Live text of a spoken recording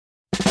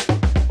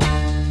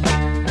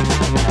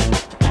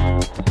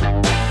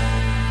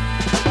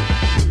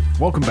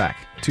Welcome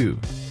back to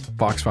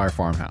Foxfire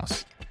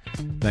Farmhouse.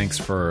 Thanks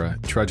for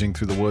trudging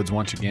through the woods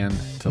once again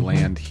to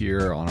land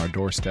here on our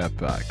doorstep.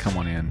 Come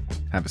on in,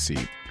 have a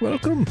seat.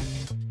 Welcome,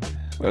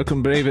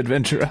 brave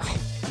adventurer.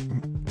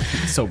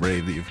 So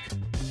brave that you've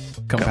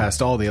come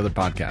past all the other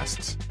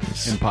podcasts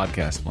in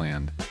podcast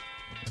land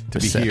to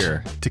be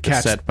here to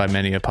catch. Set by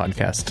many a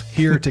podcast.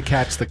 Here to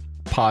catch the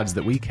pods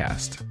that we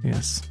cast.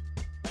 Yes.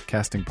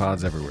 Casting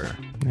pods everywhere.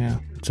 Yeah,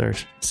 it's our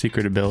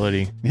secret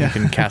ability. Yeah. We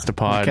can cast a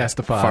pod,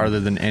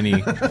 farther than any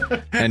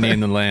in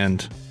the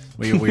land.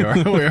 We are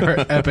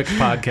epic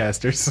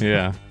podcasters.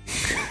 Yeah.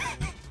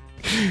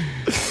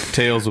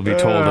 Tales will be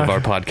told of our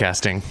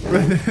podcasting.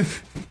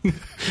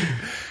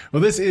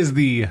 Well, this is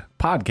the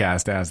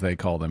podcast, as they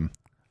call them,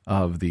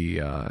 of the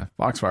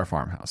Foxfire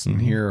Farmhouse.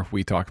 And here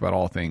we talk about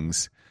all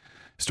things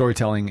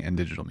storytelling and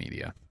digital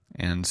media.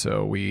 And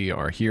so we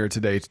are here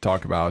today to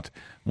talk about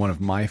one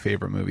of my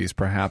favorite movies,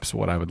 perhaps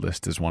what I would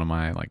list as one of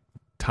my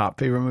top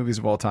favorite movies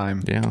of all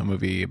time. Yeah. A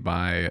movie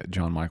by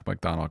John Michael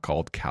McDonald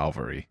called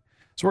Calvary.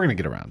 So we're going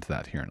to get around to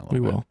that here in a little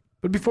bit. We will.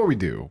 But before we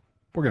do,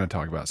 we're going to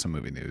talk about some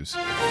movie news.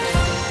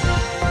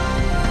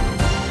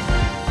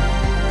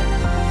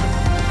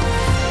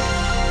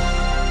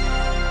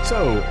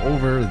 So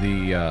over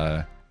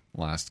the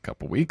last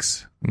couple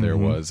weeks, there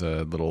was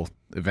a little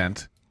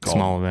event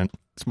called...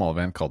 Small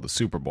event called the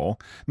Super Bowl.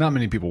 Not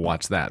many people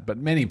watch that, but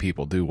many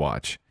people do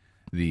watch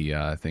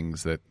the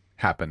things that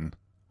happen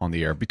on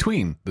the air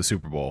between the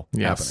Super Bowl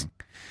happening.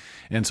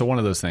 And so one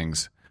of those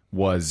things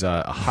was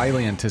a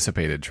highly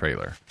anticipated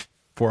trailer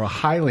for a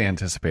highly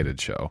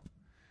anticipated show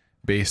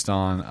based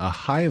on a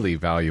highly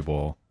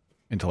valuable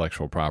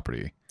intellectual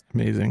property.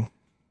 Amazing.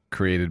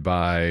 Created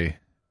by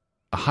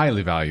a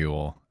highly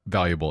valuable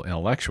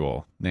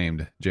intellectual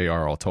named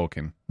J.R.R.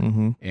 Tolkien.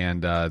 Mm-hmm.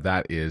 And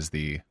that is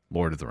the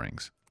Lord of the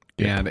Rings.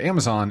 Yep. And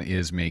Amazon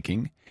is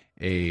making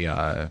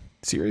a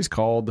series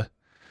called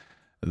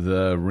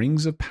The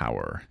Rings of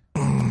Power.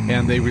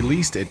 And they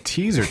released a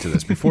teaser to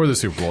this before the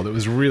Super Bowl that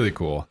was really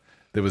cool.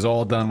 It was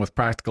all done with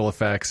practical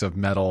effects of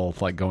metal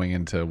going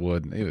into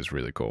wood. It was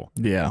really cool.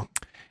 Yeah.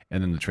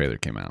 And then the trailer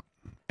came out.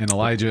 And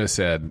Elijah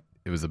said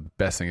it was the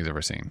best thing he's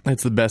ever seen.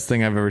 It's the best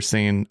thing I've ever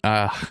seen.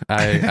 I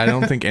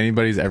don't think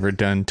anybody's ever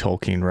done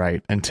Tolkien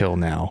right until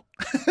now.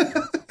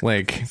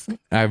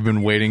 I've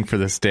been waiting for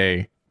this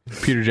day.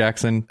 Peter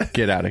Jackson,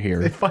 get out of here.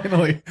 They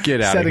finally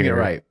get out setting of here. It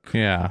right.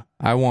 Yeah.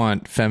 I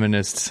want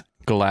feminists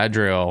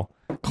Galadriel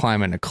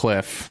climbing a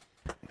cliff.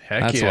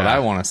 Heck That's what I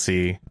want to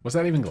see. Was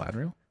that even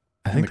Galadriel?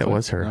 I think that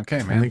was her.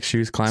 Okay, man. I think she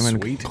was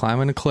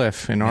climbing a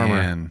cliff in armor.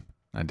 Man,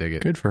 I dig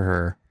it. Good for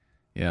her.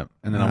 Yeah.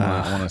 And then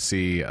I want to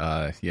see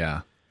I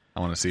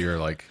want to see her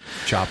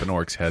chopping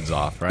orcs' heads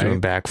off, right?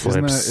 Doing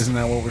backflips. Isn't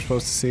that what we're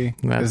supposed to see?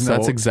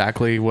 That's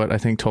exactly what I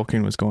think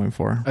Tolkien was going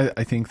for.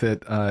 I think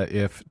that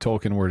if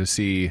Tolkien were to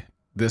see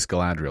this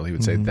Galadriel, he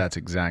would say that's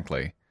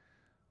exactly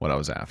what I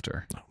was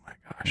after. Oh my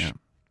gosh. Yeah.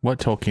 What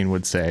Tolkien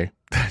would say.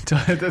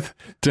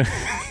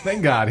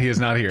 Thank God he is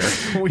not here.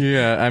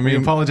 I mean, we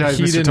apologize,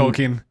 Mr.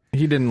 Tolkien.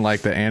 He didn't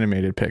like the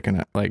animated pick in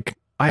it,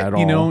 at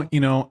all.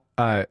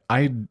 I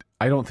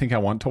don't think I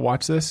want to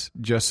watch this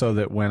just so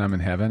that when I'm in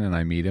heaven and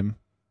I meet him,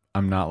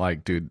 I'm not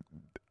like, dude,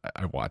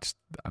 I watched.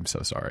 I'm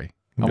so sorry.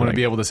 I want to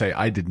be able to say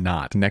I did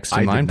not. Next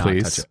in line,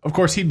 please. Of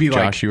course, he'd be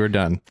Josh, you are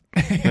done.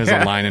 There's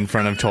a line in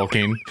front of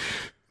Tolkien.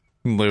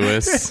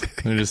 Lewis,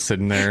 they're just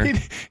sitting there.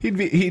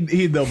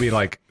 They'll be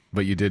like,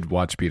 but you did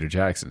watch Peter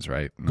Jackson's,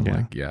 right? And I'm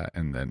like, yeah.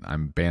 And then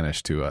I'm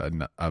banished to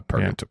a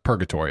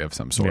purgatory of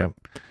some sort.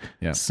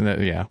 Yeah.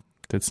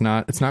 It's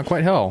not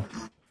quite hell.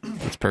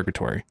 It's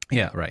purgatory.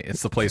 Yeah, right.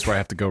 It's the place where I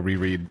have to go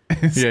reread.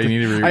 You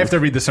need to reread. I have to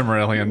read the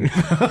Silmarillion.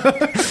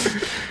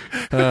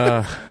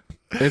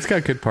 It's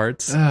got good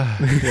parts.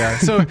 Yeah.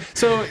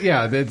 So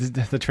yeah,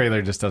 the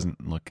trailer just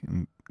doesn't look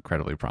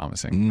incredibly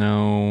promising.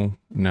 No,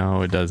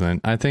 it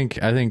doesn't. I think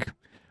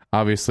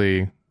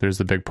obviously there's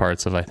the big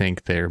parts of, I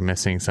think they're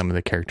missing some of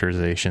the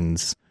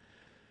characterizations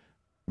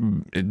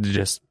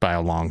just by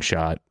a long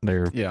shot.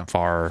 They're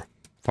far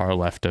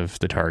left of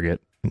the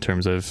target in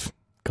terms of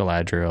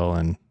Galadriel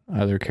and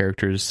other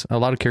characters. A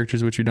lot of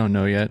characters which you don't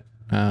know yet.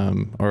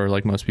 Or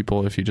like most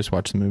people, if you just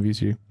watch the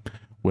movies, you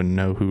wouldn't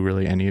know who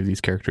really any of these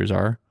characters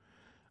are.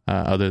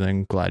 Other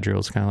than Galadriel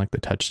is kind of like the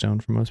touchstone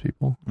for most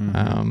people.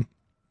 Mm-hmm.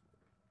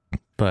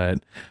 But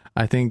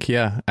I think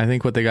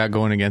what they got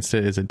going against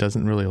it is it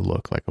doesn't really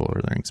look like a Lord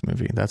of the Rings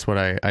movie. That's what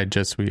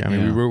we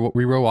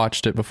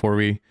rewatched it before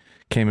we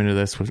came into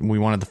this. We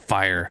wanted the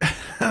fire.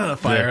 The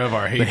fire of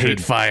our hatred. The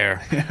hate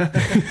fire.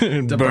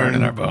 To burn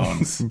in our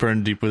bones.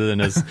 Burn deep within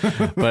us.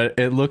 But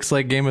it looks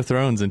like Game of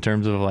Thrones in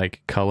terms of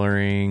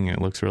coloring. It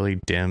looks really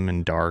dim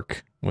and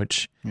dark.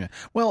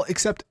 Well,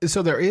 except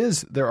so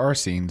there are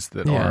scenes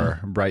that are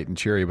bright and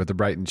cheery, but the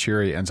bright and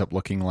cheery ends up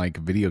looking like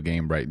video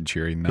game bright and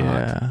cheery,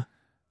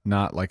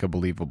 not like a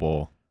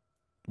believable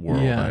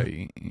world.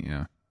 I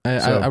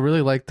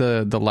really like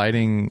the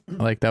lighting.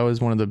 That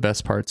was one of the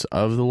best parts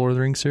of the Lord of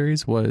the Rings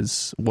series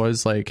was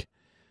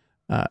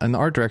and the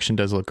art direction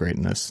does look great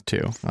in this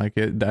too. I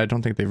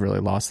don't think they've really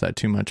lost that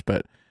too much,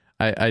 but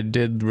I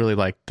did really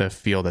like the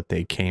feel that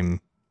the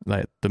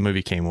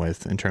movie came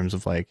with, in terms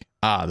of like,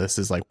 this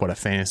is like what a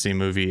fantasy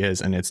movie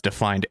is, and it's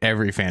defined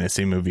every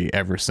fantasy movie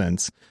ever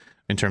since,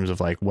 in terms of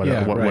like what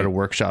a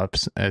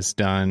Workshops has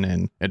done,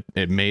 and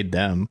it made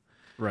them.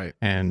 Right.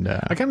 And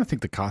I kind of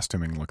think the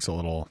costuming looks a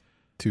little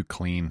too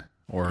clean,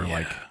 or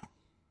like.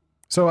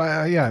 So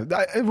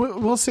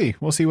we'll see.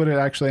 We'll see what it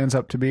actually ends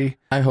up to be.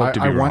 I hope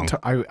to be wrong.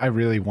 I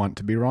really want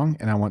to be wrong,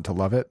 and I want to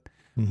love it.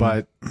 Mm-hmm.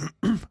 But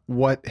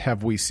what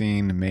have we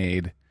seen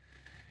made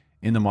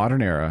in the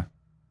modern era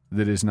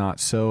that is not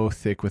so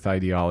thick with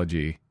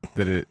ideology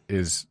that it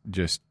is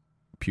just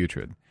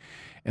putrid?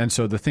 And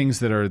so the things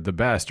that are the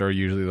best are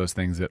usually those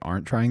things that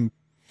aren't trying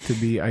to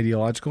be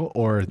ideological,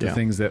 or the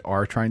things that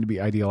are trying to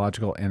be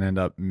ideological and end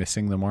up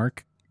missing the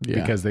mark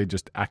because they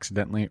just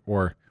accidentally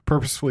or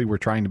purposefully were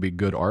trying to be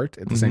good art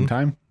at the same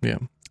time. Yeah.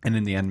 And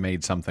in the end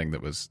made something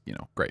that was,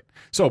 great.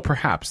 So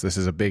perhaps this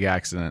is a big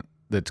accident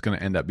that's going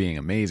to end up being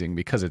amazing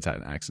because it's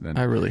an accident.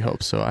 I really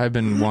hope so. I've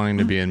been wanting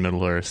to be in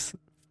Middle Earth,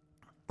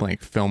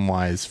 like film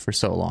wise, for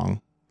so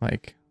long.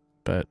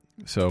 But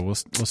so we'll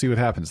see what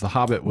happens. The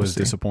Hobbit was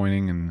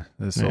disappointing, and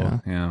this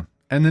And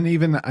then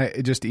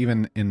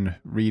even in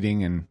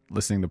reading and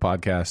listening to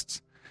podcasts,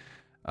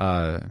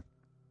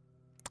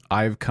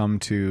 I've come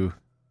to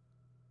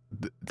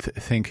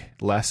think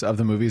less of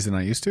the movies than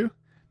I used to.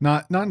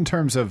 Not in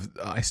terms of,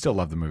 I still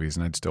love the movies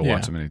and I'd still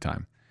watch them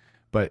anytime,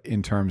 but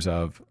in terms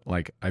of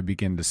like, I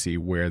begin to see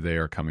where they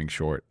are coming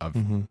short of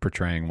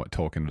portraying what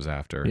Tolkien was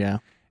after. Yeah.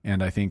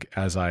 And I think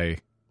the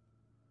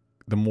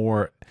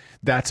more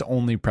that's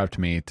only prepped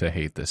me to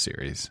hate this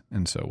series.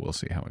 And so we'll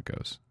see how it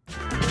goes.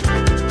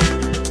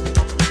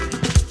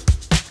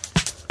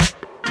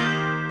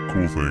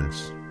 Cool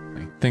things.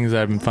 Things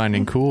I've been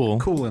finding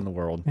cool in the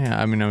world.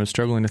 Yeah, I mean, I was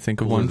struggling to think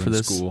of one for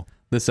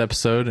this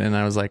episode, and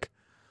I was like,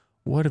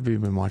 what have we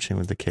been watching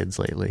with the kids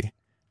lately?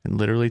 And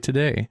literally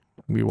today,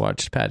 we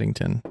watched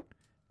Paddington,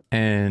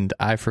 and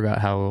I forgot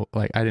how,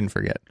 like, I didn't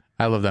forget.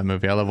 I love that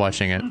movie. I love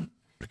watching it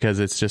because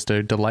it's just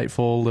a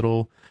delightful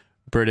little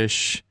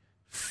British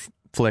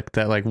flick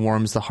that like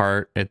warms the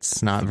heart.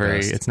 It's not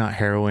it's not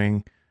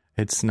harrowing.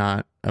 It's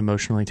not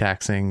emotionally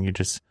taxing. You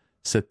just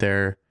sit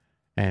there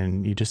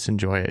and you just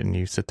enjoy it, and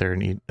you sit there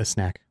and eat a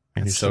snack.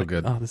 And it's so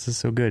good. Oh, this is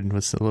so good.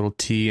 With a little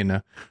tea and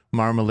a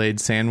marmalade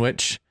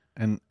sandwich.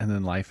 And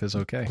then life is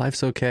okay.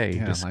 Life's okay.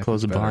 Yeah, just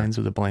close the blinds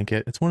with a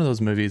blanket. It's one of those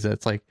movies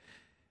that's like,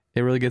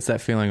 it really gets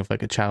that feeling of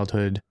like a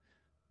childhood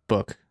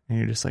book. And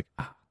you're just like,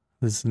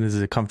 this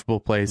is a comfortable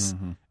place.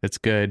 Mm-hmm. It's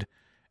good.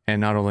 And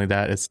not only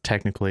that, it's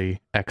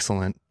technically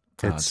excellent.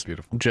 It's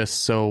beautiful.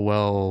 Just so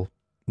well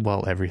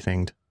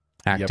everythinged.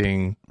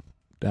 Acting,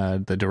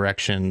 the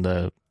direction,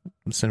 the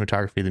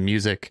cinematography, the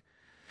music.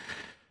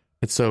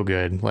 It's so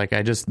good. Like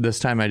this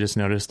time I just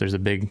noticed there's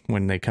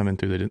when they come in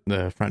through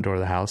the front door of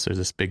the house, there's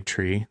this big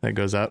tree that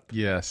goes up.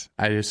 Yes.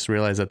 I just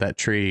realized that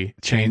tree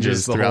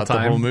changes throughout the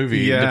whole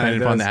movie,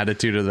 depending upon the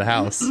attitude of the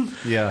house.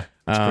 Yeah.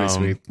 It's pretty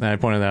sweet. And I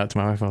pointed that out to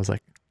my wife. I was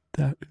like,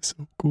 that is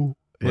so cool.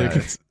 Yeah, like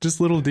it's just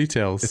little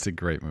details. It's a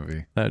great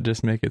movie. That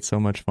just make it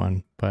so much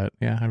fun. But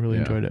yeah, I really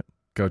enjoyed it.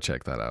 Go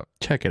check that out.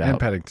 Check it out. And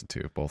Paddington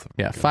 2, both of them.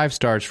 Yeah, 5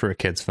 stars for a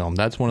kid's film.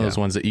 That's one of those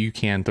ones that you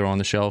can throw on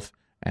the shelf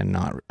and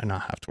not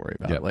have to worry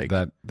about. Like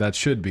that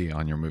should be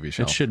on your movie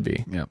shelf. It should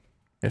be. Yep.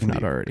 If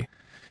not already.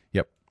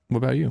 Yep. What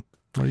about you?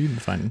 What have you been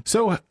finding?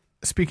 So,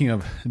 speaking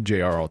of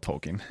J.R.R.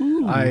 Tolkien,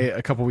 I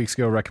a couple weeks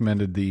ago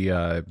recommended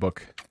the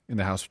book In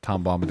the House of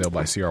Tom Bombadil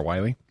by C.R.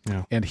 Wiley.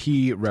 Yeah. And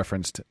he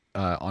referenced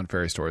On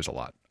Fairy Stories a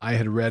lot. I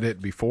had read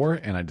it before,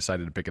 and I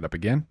decided to pick it up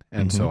again,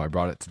 and so I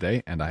brought it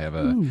today, and I have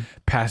a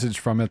passage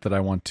from it that I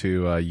want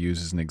to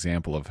use as an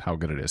example of how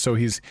good it is. So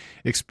he's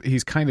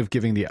kind of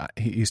giving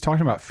he's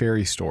talking about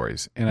fairy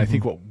stories, and I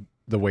think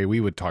the way we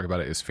would talk about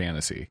it is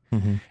fantasy,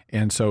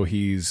 and so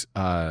he's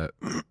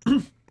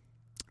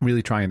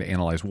really trying to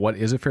analyze what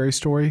is a fairy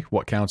story,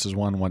 what counts as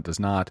one, what does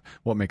not,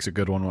 what makes a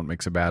good one, what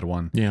makes a bad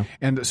one. Yeah.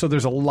 And so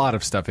there's a lot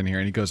of stuff in here,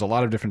 and he goes a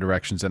lot of different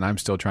directions, and I'm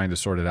still trying to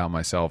sort it out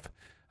myself.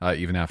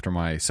 Even after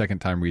my second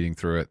time reading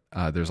through it,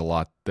 there's a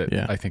lot that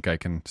I think I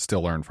can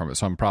still learn from it.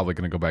 So I'm probably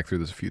going to go back through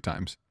this a few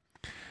times.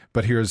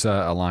 But here's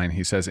a line.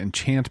 He says,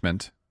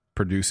 enchantment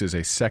produces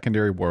a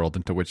secondary world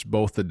into which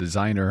both the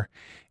designer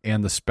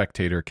and the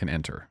spectator can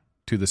enter,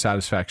 to the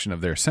satisfaction of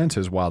their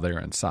senses while they are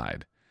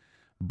inside.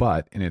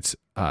 But in its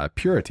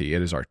purity,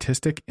 it is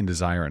artistic in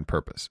desire and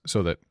purpose.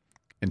 So that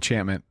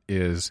enchantment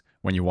is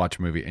when you watch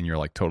a movie and you're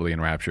like totally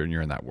enraptured and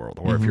you're in that world.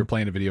 Or if you're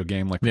playing a video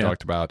game like we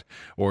talked about,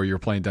 or you're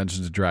playing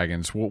Dungeons and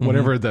Dragons,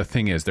 whatever the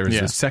thing is, there's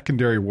a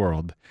secondary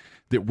world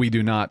that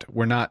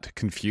we're not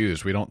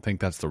confused. We don't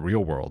think that's the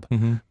real world,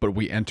 but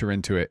we enter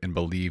into it and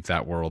believe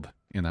that world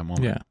in that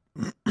moment.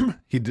 Yeah.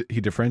 He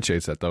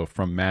differentiates that though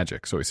from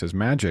magic. So he says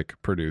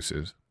magic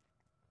produces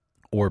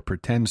or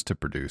pretends to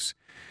produce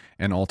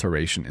an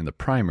alteration in the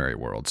primary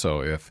world.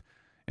 So if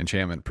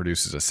enchantment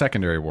produces a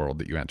secondary world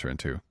that you enter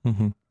into,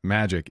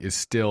 magic is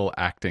still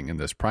acting in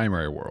this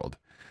primary world,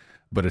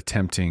 but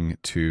attempting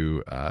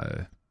to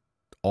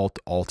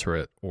alter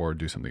it or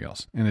do something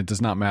else. And it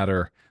does not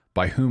matter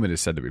by whom it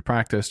is said to be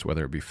practiced,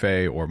 whether it be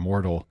fey or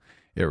mortal,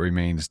 it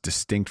remains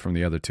distinct from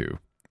the other two.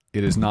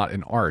 It is not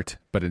an art,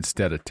 but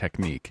instead a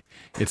technique.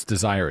 Its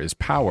desire is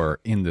power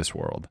in this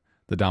world,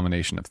 the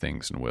domination of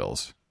things and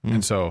wills.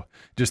 And so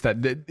just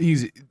that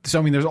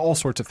there's all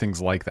sorts of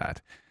things like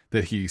that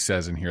he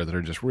says in here that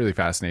are just really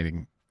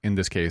fascinating. In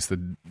this case, the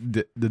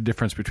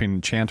difference between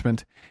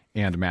enchantment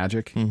and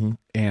magic,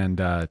 and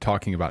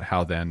talking about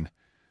how then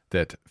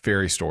that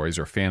fairy stories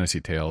or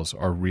fantasy tales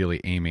are really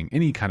aiming,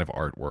 any kind of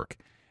artwork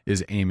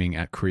is aiming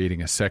at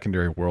creating a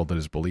secondary world that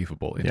is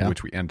believable, into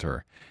which we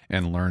enter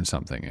and learn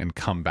something and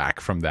come back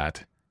from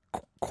that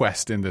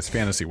quest in this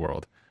fantasy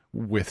world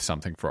with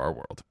something for our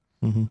world.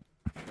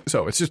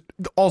 So it's just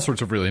all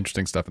sorts of really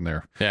interesting stuff in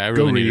there. Yeah, I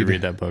really need to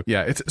read that book.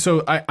 Yeah,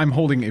 I'm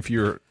holding, if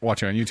you're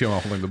watching on YouTube,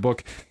 I'm holding the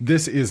book.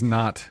 This is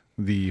not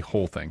the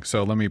whole thing.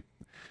 So let me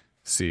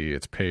see.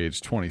 It's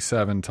page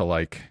 27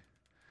 to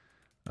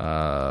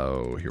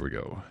here we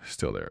go.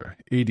 Still there.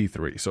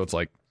 83. So it's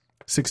like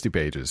 60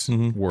 pages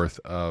worth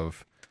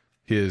of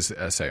his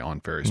essay on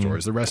fairy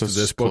stories. The rest of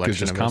this book is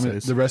just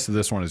the rest of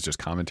this one is just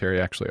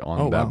commentary actually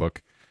on that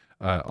book.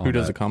 Who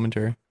does the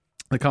commentary?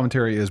 The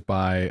commentary is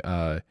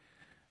by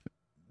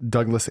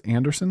Douglas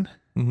Anderson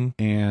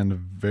and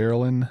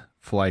Verlyn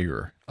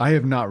Flieger. I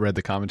have not read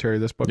the commentary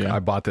of this book. I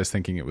bought this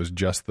thinking it was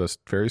just the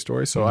fairy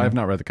story, so I have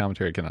not read the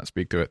commentary. I cannot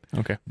speak to it.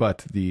 Okay.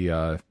 But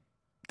the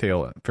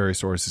tale Fairy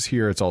Stories is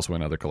here. It's also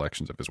in other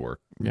collections of his work.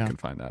 You can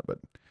find that. But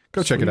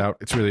go check it out.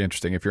 It's really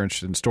interesting. If you're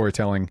interested in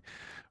storytelling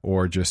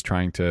or just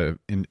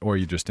or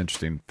you're just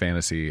interested in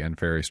fantasy and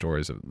fairy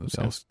stories of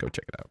themselves, go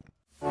check it out.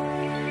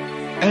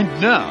 And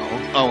now,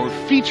 our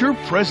feature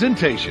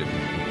presentation.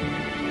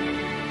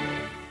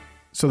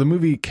 So the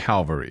movie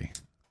Calvary,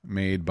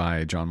 made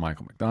by John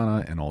Michael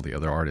McDonough and all the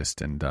other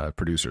artists and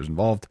producers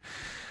involved,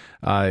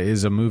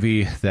 is a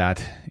movie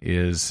that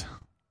is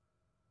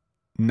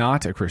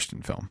not a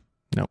Christian film.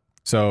 No.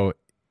 So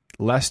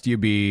lest you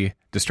be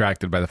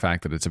distracted by the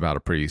fact that it's about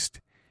a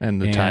priest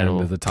and the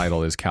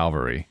title is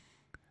Calvary,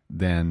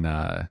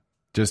 then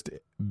just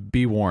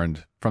be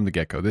warned from the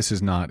get-go. This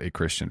is not a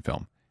Christian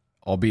film,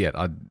 albeit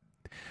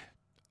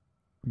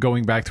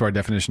going back to our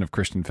definition of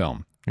Christian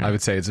film, I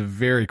would say it's a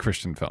very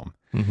Christian film,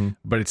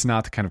 but it's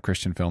not the kind of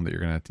Christian film that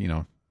you're going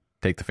to,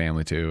 take the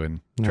family to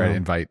and try to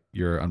invite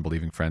your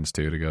unbelieving friends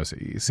to go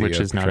see. Which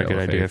is not a good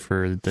idea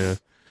for the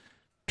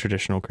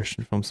traditional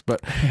Christian films,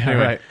 but anyway.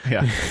 Right,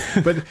 yeah.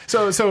 But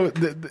so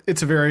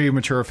it's a very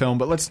mature film.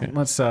 But let's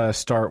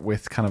start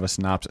with kind of a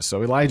synopsis.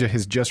 So Elijah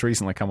has just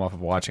recently come off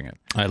of watching it.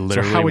 I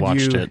literally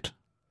watched it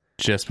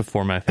just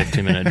before my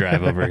 15-minute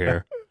drive over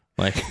here.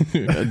 Like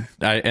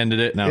I ended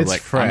it and I was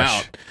like, fresh. I'm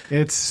out.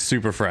 It's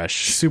super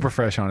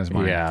fresh on his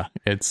mind. Yeah,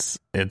 it's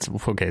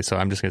okay. So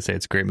I'm just gonna say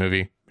it's a great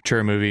movie,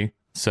 mature movie.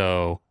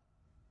 So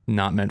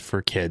not meant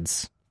for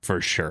kids for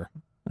sure.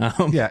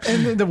 Yeah,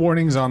 and the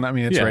warnings on that. I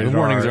mean, it's rated R. The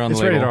warnings are on the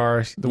label. Rated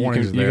R. The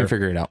warnings are there. You can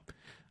figure it out.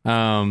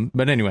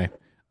 But anyway,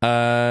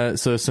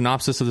 so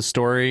synopsis of the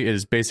story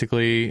is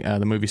basically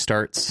the movie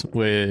starts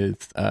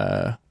with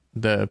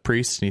the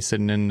priest, and he's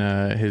sitting in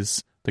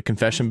the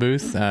confession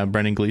booth.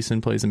 Brendan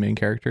Gleeson plays the main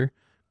character.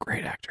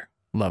 Great actor.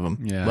 Love him.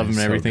 Yeah, love him in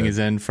everything he's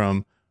in,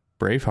 from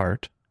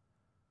Braveheart.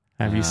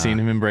 Have you seen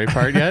him in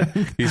Braveheart yet?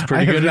 He's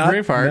pretty good at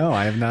Braveheart. No,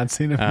 I have not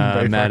seen him in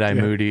Braveheart. Mad Eye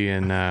Moody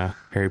and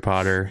Harry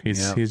Potter.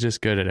 He's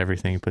just good at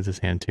everything he puts his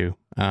hand to.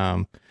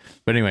 But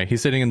anyway,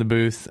 he's sitting in the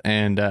booth,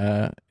 and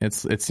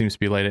it seems to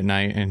be late at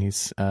night, and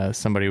he's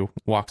somebody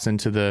walks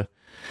into the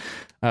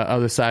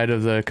other side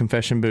of the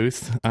confession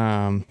booth,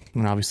 and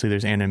obviously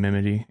there's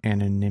anonymity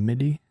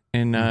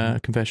in a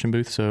confession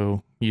booth,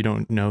 so you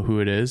don't know who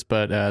it is,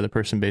 but the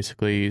person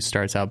basically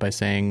starts out by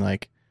saying,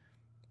 like,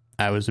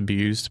 I was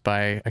abused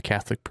by a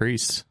Catholic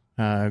priest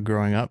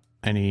growing up,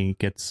 and he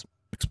gets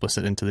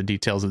explicit into the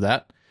details of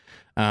that.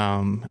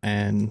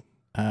 And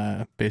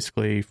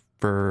basically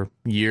for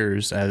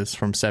years, as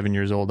from 7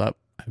 years old up,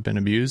 I've been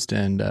abused,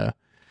 and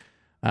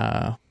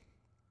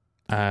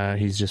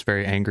he's just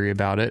very angry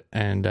about it.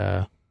 And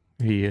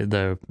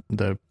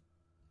the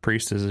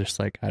priest is just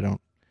like,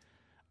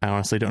 I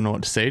honestly don't know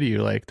what to say to you.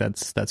 Like,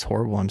 that's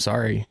horrible. I'm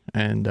sorry.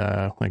 And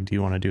like, do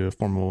you want to do a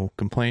formal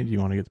complaint? Do you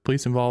want to get the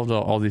police involved?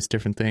 All these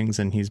different things.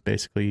 And he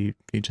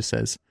just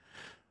says,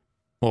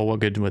 well,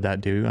 what good would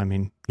that do? I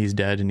mean, he's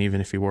dead. And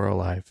even if he were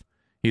alive,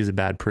 he's a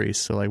bad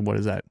priest. So like, what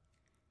is that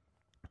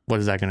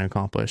going to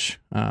accomplish?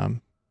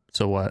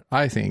 So what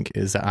I think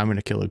is that I'm going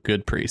to kill a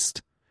good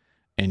priest,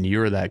 and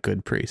you're that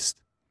good priest.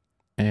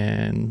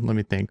 And let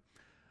me think,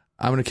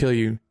 I'm going to kill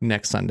you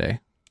next Sunday.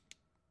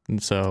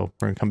 And so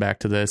we're going to come back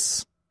to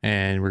this,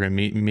 and we're going to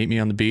meet me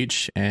on the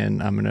beach,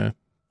 and I'm going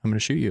to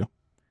shoot you.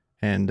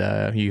 And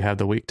you have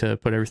the week to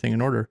put everything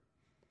in order.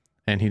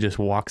 And he just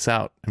walks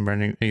out, and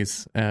Brendan,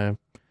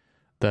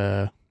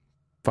 the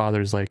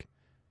father's like,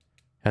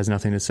 has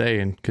nothing to say.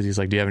 And cause he's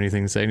like, do you have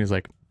anything to say? And he's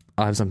like,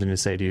 I'll have something to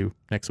say to you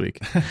next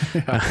week.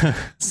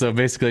 So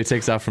basically it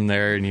takes off from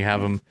there, and you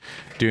have him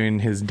doing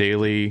his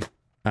daily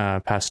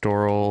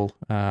pastoral,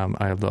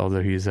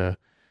 although he's a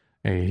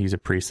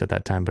priest at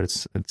that time, but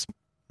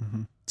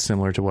it's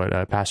similar to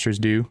what pastors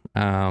do.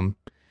 And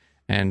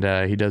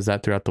he does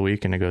that throughout the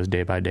week, and it goes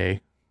day by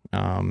day.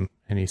 And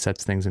he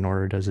sets things in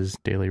order, does his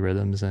daily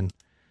rhythms, and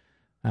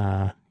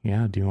do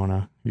you want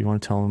to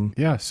tell him?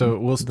 Yeah, so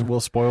we'll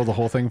spoil the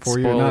whole thing for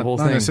you. Not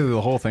necessarily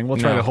the whole thing. We'll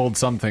try to hold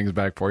some things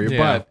back for you.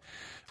 Yeah.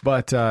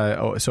 But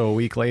so a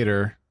week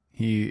later,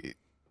 he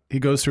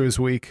goes through his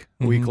week.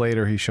 A week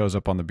later, he shows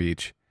up on the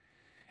beach,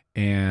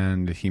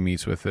 and he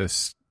meets with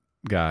this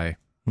guy,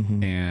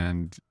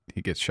 and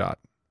he gets shot.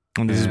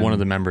 And this is one of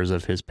the members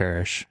of his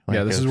parish.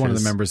 This is one of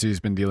the members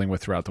he's been dealing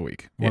with throughout the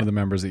week. One of the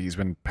members that he's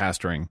been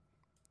pastoring.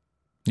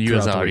 You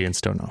as the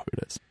audience don't know who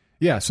it is.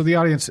 Yeah, so the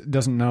audience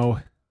doesn't know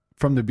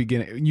from the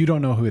beginning. You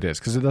don't know who it is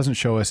because it doesn't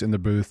show us in the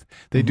booth.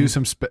 They do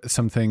some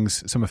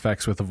things, some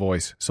effects with the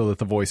voice, so that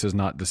the voice is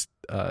not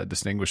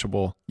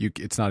distinguishable.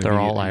 It's not. They're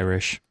all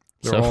Irish.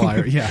 They're all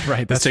Irish. Yeah,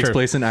 right. This takes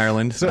place in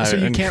Ireland. So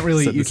you can't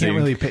really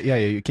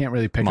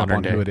pick up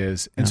on who it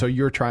is. And so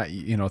you're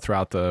trying,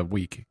 throughout the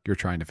week, you're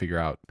trying to figure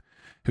out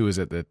who is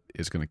it that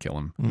is going to kill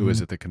him? Who is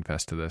it that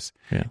confessed to this?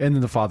 Yeah. And then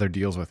the father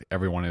deals with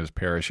everyone in his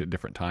parish at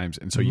different times.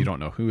 And so you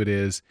don't know who it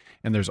is.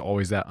 And there's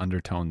always that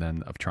undertone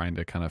then of trying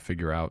to kind of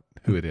figure out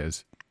who it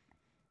is.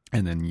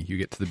 And then you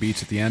get to the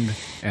beach at the end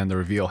and the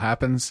reveal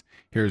happens.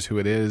 Here's who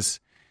it is.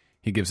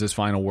 He gives his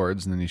final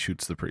words and then he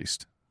shoots the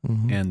priest.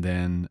 And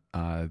then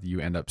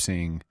you end up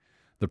seeing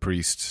the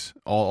priests,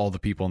 all the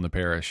people in the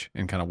parish,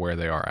 and kind of where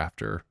they are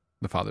after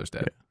the father's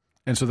dead. Yeah.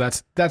 And so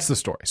that's the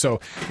story.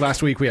 So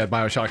last week we had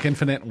BioShock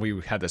Infinite, and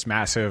we had this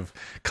massive,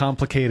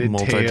 complicated,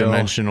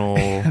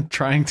 multi-dimensional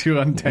trying to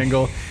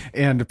untangle,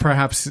 and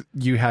perhaps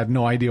you had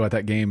no idea what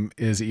that game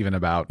is even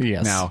about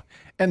now,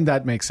 and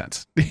that makes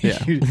sense.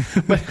 Yeah.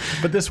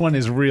 but this one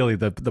is really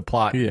the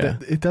plot. Yeah.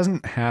 It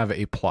doesn't have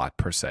a plot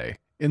per se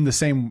in the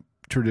same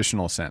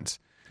traditional sense.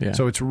 Yeah.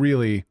 So it's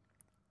really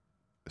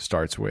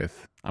starts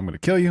with, I'm going to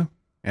kill you,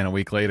 and a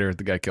week later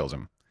the guy kills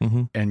him.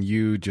 And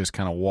you just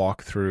kind of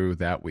walk through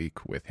that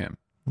week with him.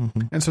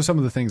 And so some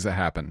of the things that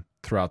happen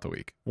throughout the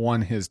week.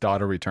 One, his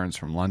daughter returns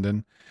from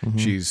London.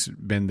 She's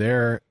been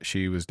there.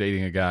 She was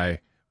dating a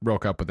guy,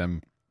 broke up with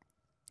him.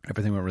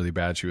 Everything went really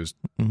bad. She was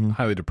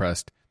highly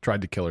depressed,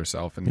 tried to kill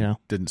herself, and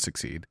didn't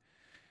succeed.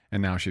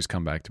 And now she's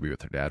come back to be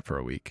with her dad for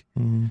a week.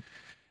 And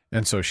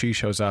so she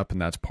shows up, and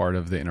that's part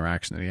of the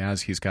interaction that he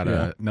has. He's got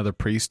another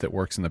priest that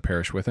works in the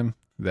parish with him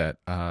that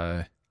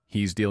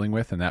he's dealing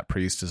with, and that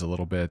priest is a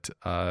little bit...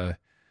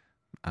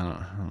 I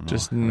don't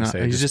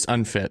know. He's just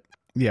unfit.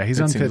 Yeah, he's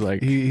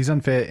unfit. He's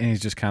unfit, and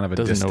he's just kind of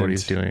doesn't know what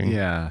he's doing.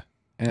 Yeah,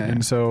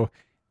 and so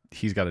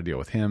he's got to deal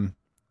with him.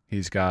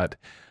 He's got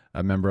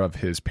a member of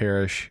his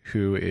parish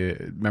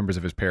members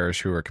of his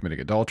parish who are committing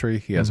adultery.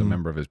 He has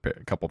a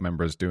couple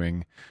members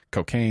doing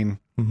cocaine.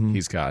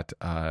 He's got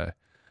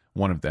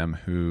one of them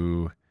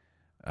who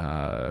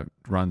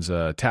runs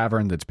a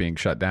tavern that's being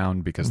shut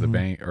down because the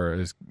bank,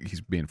 he's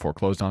being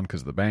foreclosed on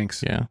because of the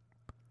banks. Yeah,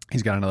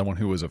 he's got another one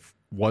who was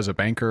a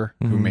banker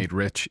who made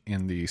rich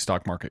in the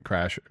stock market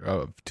crash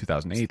of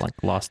 2008.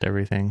 Lost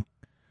everything.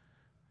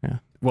 Yeah.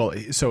 Well,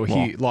 so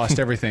he lost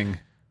everything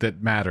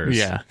that matters.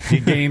 Yeah.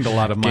 He gained a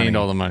lot of money. Gained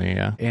all the money,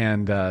 yeah.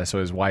 And so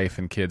his wife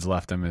and kids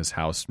left him. His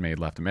housemaid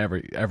left him.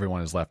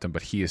 Everyone has left him,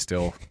 but he is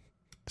still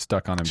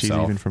stuck on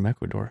himself. She's even from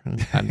Ecuador.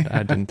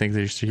 I didn't think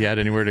that she had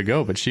anywhere to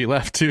go, but she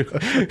left too.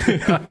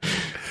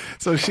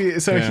 So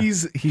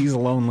he's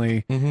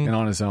lonely and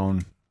on his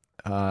own.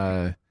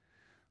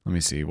 Let me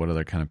see. What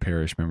other kind of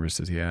parish members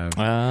does he have?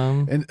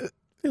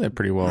 They're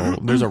pretty well.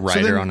 There's a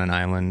writer on an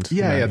island.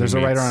 Yeah. There's a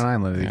writer on an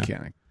island that he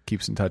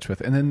keeps in touch with.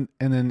 And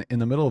then in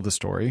the middle of the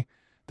story,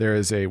 there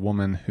is a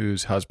woman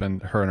whose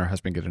husband, her and her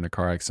husband get in a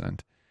car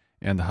accident,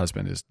 and the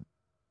husband is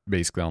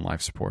basically on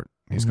life support.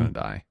 He's going to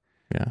die.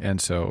 Yeah. And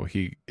so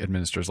he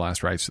administers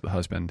last rites to the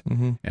husband,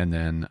 and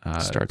then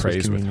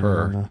prays with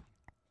her on the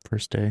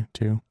first day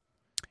too.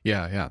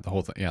 Yeah. The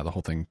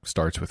whole thing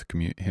starts with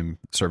him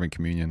serving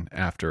communion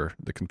after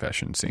the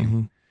confession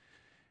scene.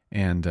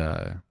 And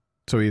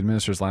so he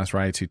administers last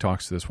rites. He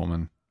talks to this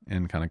woman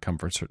and kind of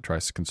comforts her,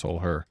 tries to console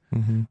her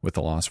with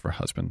the loss of her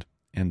husband.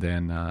 And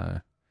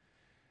then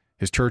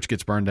his church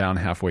gets burned down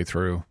halfway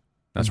through.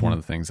 That's one of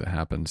the things that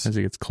happens. As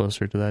he gets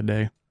closer to that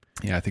day.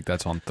 Yeah, I think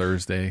that's on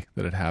Thursday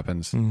that it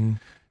happens.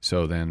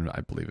 So then I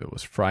believe it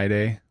was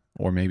Friday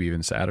or maybe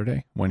even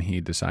Saturday when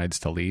he decides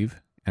to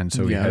leave. And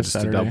so he heads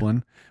to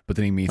Dublin, but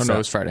then he meets... it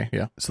was Friday,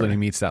 yeah. So then he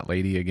meets that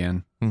lady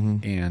again,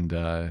 and...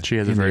 she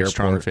has a very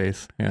strong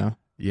faith, yeah.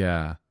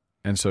 Yeah,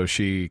 and so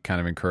she kind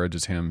of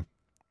encourages him,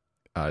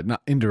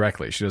 not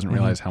indirectly, she doesn't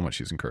realize how much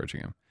she's encouraging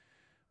him,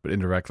 but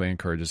indirectly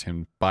encourages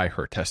him by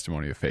her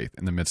testimony of faith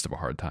in the midst of a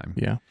hard time.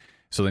 Yeah.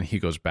 So then he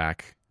goes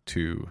back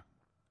to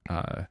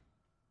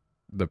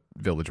the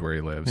village where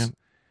he lives,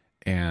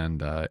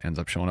 and ends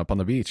up showing up on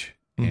the beach.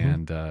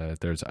 And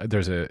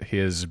there's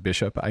his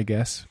bishop, I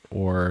guess,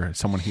 or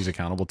someone he's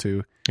accountable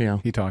to. Yeah,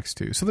 he talks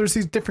to. So there's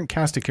these different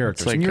cast of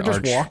characters, and you're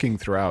just walking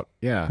throughout.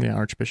 Yeah,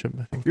 Archbishop.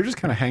 I think you're just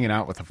kind of hanging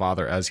out with the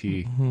father as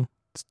he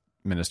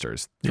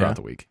ministers throughout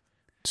the week.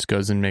 Just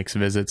goes and makes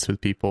visits with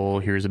people,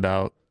 hears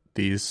about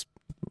these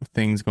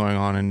things going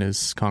on in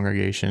his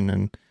congregation,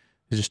 and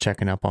just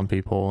checking up on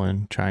people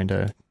and trying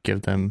to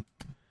give them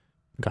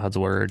God's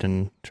word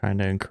and trying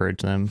to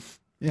encourage them.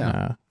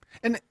 Yeah.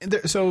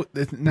 So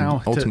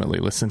now ultimately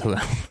listen to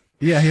them.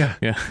 Yeah.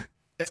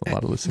 It's a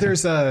lot of listening.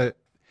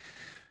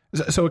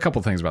 There's a couple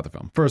of things about the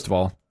film. First of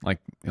all, like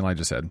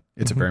Elijah said,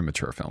 it's a very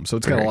mature film. So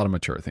it's got a lot of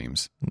mature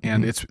themes.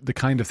 And it's the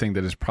kind of thing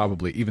that is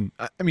probably even,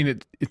 I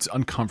mean, it's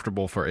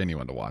uncomfortable for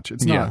anyone to watch.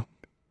 It's not,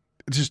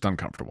 it's just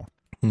uncomfortable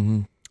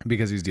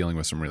because he's dealing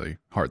with some really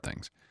hard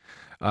things.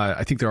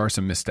 I think there are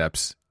some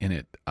missteps in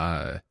it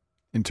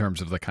in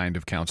terms of the kind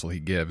of counsel he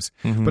gives.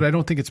 But I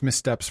don't think it's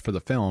missteps for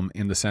the film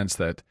in the sense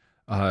that,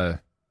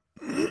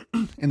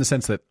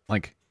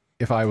 like,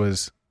 if I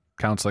was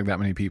counseling that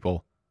many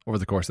people over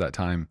the course of that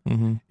time,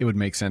 it would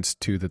make sense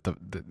too that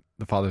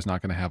the father's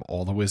not going to have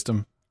all the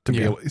wisdom to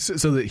be able,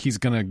 so that he's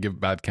going to give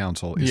bad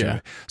counsel.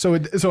 So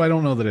I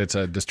don't know that it's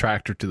a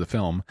distractor to the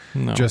film.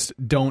 No. Just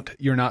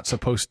you're not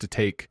supposed to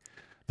take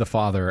the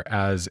father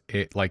as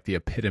like the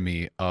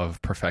epitome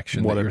of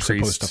perfection that you're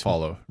supposed to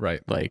follow.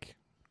 Right. Like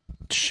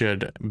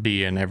should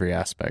be in every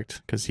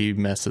aspect, because he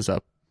messes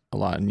up a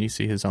lot and you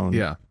see his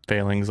own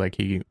failings. Like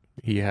he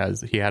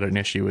had an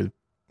issue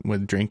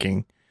with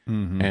drinking.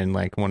 And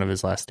like one of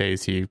his last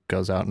days, he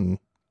goes out and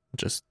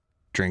just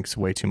drinks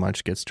way too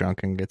much, gets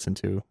drunk, and gets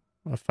into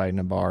a fight in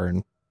a bar.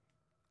 And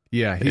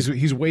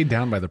he's weighed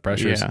down by the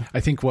pressures. Yeah. I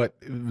think one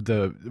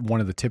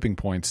of the tipping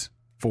points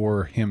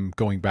for him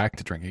going back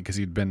to drinking, because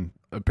he'd been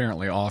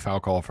apparently off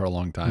alcohol for a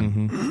long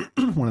time.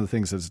 One of the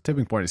things that's a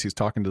tipping point is he's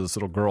talking to this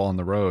little girl on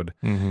the road,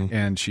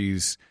 and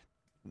she's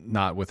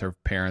not with her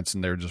parents,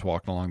 and they're just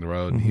walking along the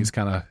road, and he's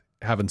kind of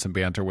having some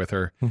banter with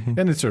her,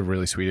 and it's a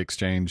really sweet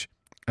exchange.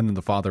 And then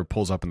the father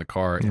pulls up in the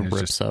car and is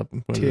just up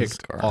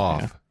ticked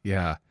off.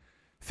 Yeah.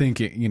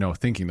 Thinking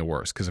the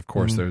worst. Because, of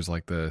course, there's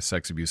like the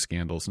sex abuse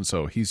scandals. And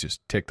so he's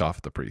just ticked off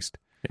at the priest.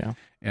 Yeah.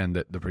 And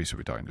the priest would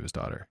be talking to his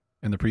daughter.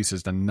 And the priest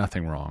has done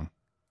nothing wrong.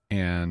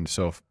 And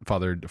so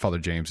Father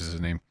James is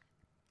his name.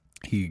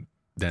 He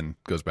then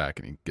goes back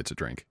and he gets a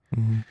drink.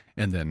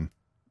 And then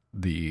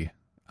the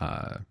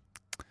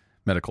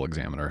medical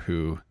examiner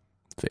who...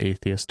 The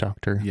atheist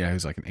doctor. Yeah,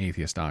 who's like an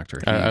atheist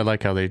doctor. I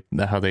like how they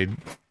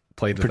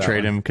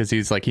portrayed him, because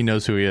he's like, he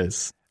knows who he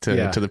is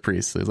to the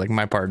priest. It's like,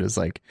 my part is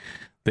like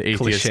the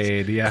atheist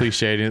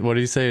cliched. What do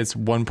you say? It's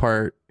one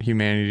part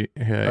humanity,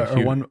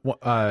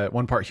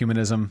 one part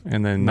humanism,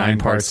 and then 9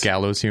 parts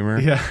gallows humor.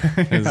 Yeah,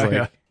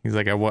 he's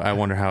like, I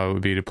wonder how it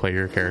would be to play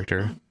your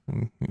character.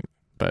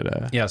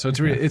 But so it's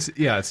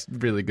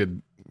really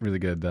good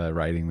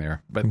writing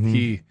there. But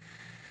he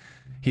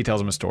tells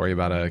him a story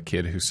about a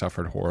kid who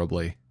suffered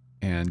horribly,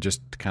 and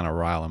just to kind of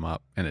rile him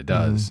up, and it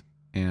does.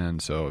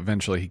 And so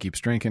eventually he keeps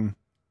drinking.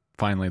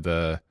 Finally,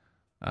 the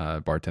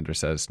bartender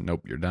says,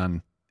 "Nope, you're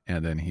done."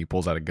 And then he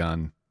pulls out a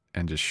gun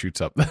and just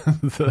shoots up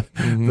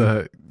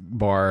the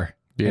bar.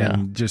 Yeah,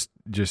 and just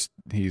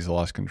he's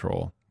lost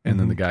control. And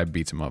then the guy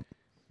beats him up.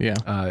 Yeah,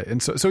 and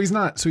so he's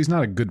not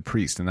a good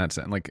priest in that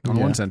sense. Like in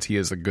one sense, he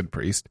is a good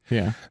priest.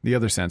 Yeah. The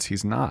other sense,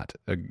 he's not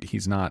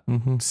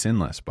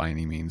sinless by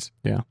any means.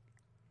 Yeah.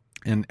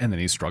 And then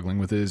he's struggling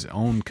with his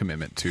own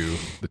commitment to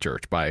the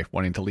church by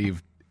wanting to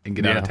leave and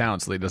get out of town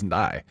so that he doesn't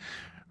die,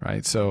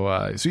 right?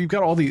 So you've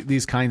got all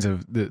these kinds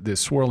of the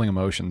swirling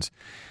emotions,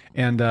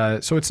 and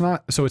so it's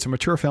a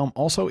mature film.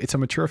 Also, it's a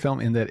mature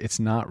film in that it's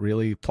not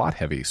really plot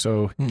heavy.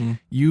 So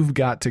you've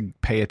got to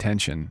pay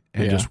attention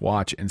and just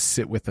watch and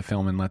sit with the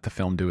film and let the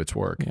film do its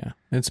work. Yeah,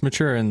 it's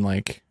mature in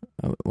like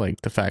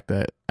the fact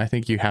that I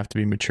think you have to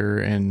be mature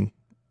in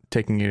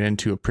taking it in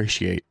to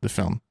appreciate the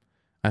film.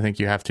 I think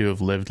you have to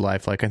have lived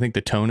life. Like, I think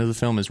the tone of the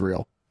film is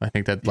real. I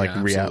think that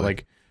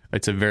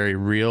it's a very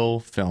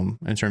real film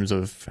in terms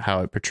of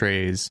how it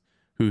portrays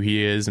who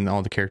he is and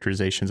all the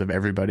characterizations of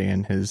everybody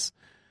in his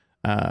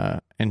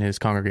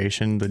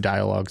congregation. The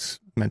dialogue's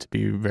meant to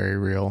be very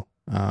real.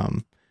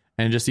 And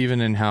just even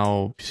in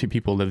how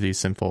people live these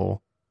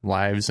sinful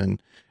lives,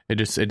 and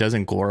it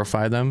doesn't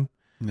glorify them.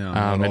 No.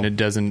 And it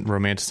doesn't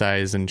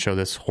romanticize and show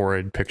this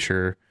horrid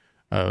picture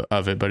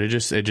of it, but it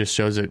just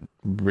shows it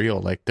real.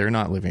 Like, they're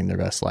not living their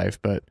best life,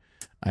 but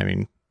I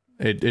mean,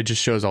 it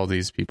just shows all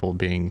these people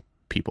being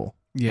people.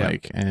 Yeah.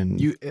 Like, and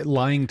you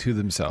lying to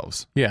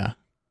themselves. Yeah.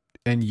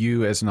 And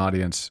you as an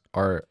audience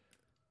are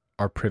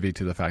privy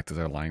to the fact that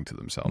they're lying to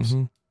themselves.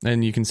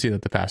 And you can see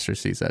that the pastor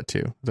sees that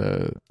too.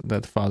 That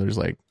the father's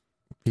like,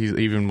 he's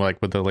even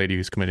like with the lady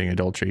who's committing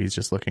adultery, he's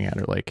just looking at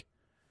her like,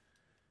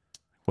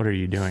 what are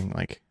you doing?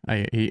 Like,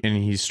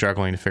 he's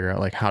struggling to figure out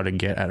like how to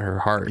get at her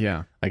heart.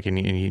 Yeah. Like, and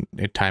he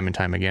time and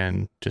time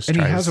again just he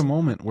has a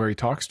moment where he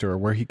talks to her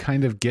where he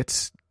kind of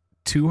gets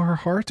to her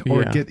heart,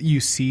 or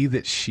you see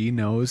that she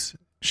knows.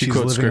 She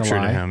quotes scripture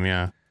to him,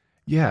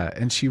 Yeah,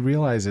 and she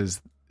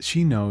realizes,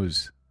 she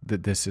knows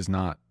that this is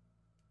not.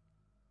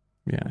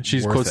 Yeah,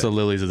 she quotes the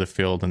lilies of the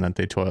field and that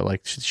they toil.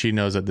 Like, she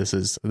knows that this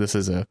is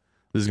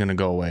going to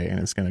go away and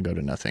it's going to go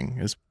to nothing.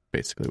 Is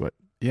basically what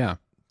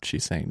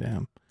she's saying to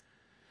him.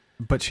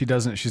 But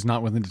she's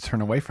not willing to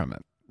turn away from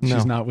it.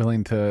 She's not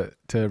willing to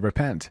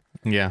repent.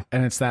 Yeah,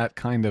 and it's that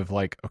kind of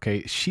like,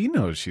 okay, she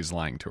knows she's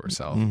lying to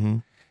herself.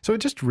 So it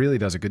just really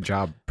does a good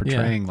job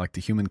portraying like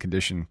the human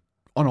condition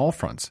on all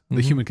fronts,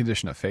 the human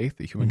condition of faith,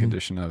 the human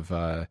condition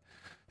of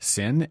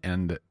sin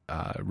and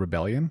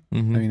rebellion.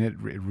 I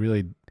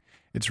mean,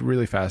 it's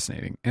really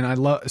fascinating. And I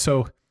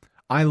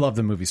love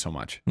the movie so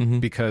much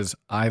because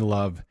I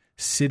love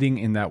sitting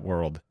in that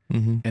world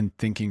and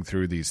thinking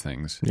through these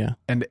things. Yeah.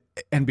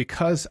 And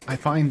because I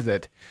find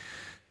that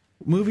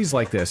movies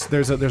like this,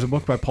 there's a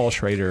book by Paul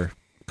Schrader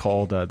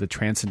called The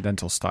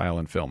Transcendental Style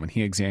in Film, and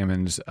he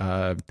examines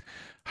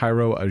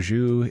Hiro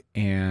Aju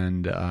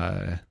and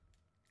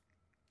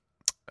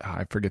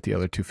I forget the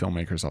other two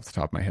filmmakers off the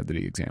top of my head that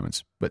he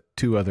examines, but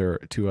two other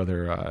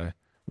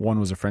one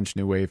was a French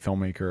New Wave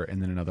filmmaker,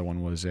 and then another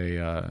one was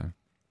I'm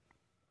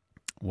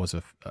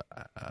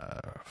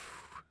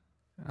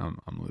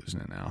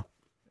losing it now.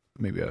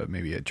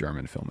 Maybe a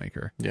German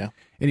filmmaker. Yeah.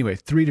 Anyway,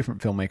 3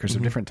 different filmmakers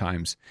of different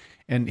times,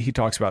 and he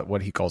talks about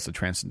what he calls the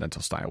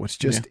transcendental style, which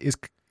just is.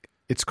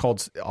 It's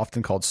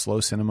often called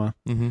slow cinema.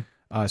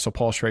 So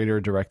Paul Schrader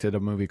directed a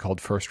movie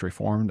called First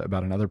Reformed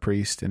about another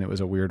priest, and it was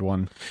a weird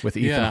one with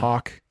Ethan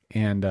Hawke.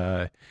 And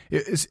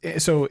it's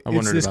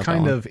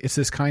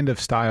this kind of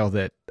style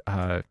that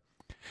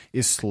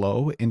is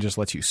slow and just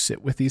lets you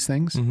sit with these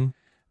things,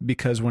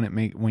 because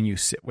when you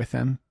sit with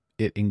them,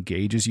 it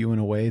engages you in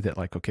a way that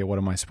like, okay, what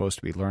am I supposed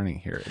to be learning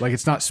here? Like,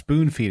 it's not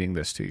spoon feeding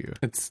this to you.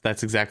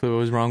 That's exactly what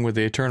was wrong with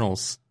the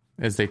Eternals,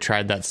 is they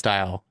tried that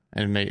style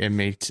and it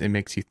makes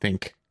you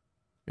think.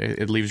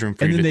 It leaves room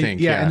for you to think.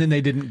 Yeah, and then they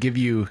didn't give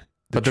you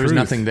but there was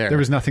nothing there. There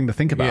was nothing to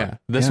think about. Yeah.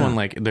 This one,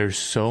 like, there's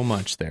so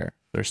much there.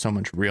 There's so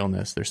much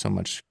realness. There's so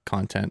much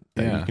content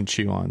that you can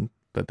chew on,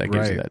 but that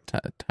gives you that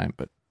time.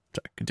 But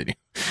sorry, continue.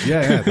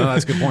 Yeah. No,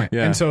 that's a good point.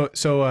 And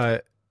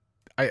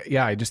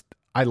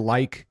I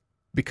like,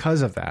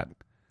 because of that,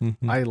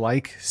 I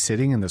like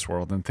sitting in this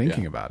world and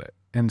thinking about it.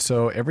 And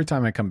so every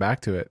time I come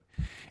back to it,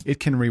 it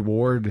can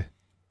reward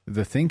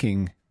the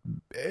thinking.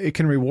 It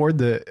can reward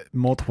the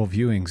multiple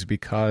viewings,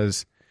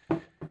 because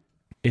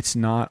it's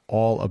not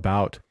all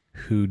about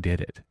who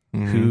did it,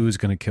 who's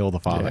going to kill the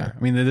father. Yeah. I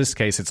mean, in this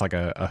case, it's like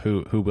a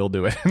who will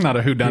do it, not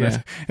a who done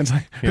it. It's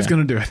like, who's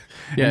going to do it?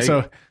 Yeah. And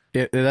so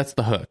that's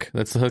the hook.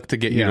 That's the hook to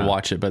get you to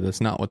watch it, but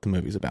that's not what the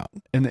movie's about.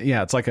 And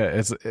it's like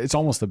it's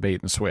almost a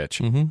bait and switch.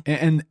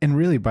 And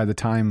really, by the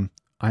time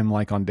I'm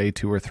like on day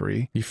 2 or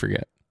 3, you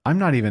forget. I'm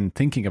not even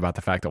thinking about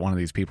the fact that one of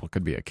these people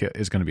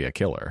is going to be a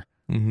killer.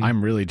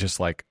 I'm really just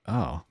like,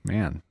 oh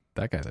man,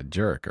 that guy's a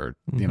jerk, or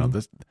you know,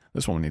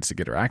 this woman needs to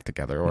get her act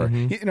together, or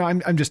you know,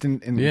 I'm just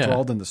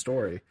enthralled in the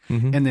story,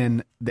 and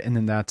then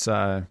that's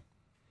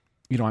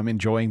you know, I'm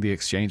enjoying the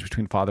exchange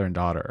between father and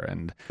daughter,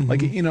 and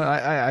like, you know,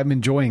 I'm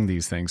enjoying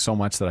these things so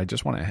much that I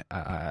just want to,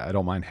 I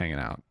don't mind hanging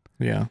out.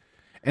 Yeah,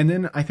 and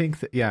then I think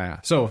that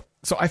so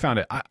I found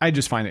it. I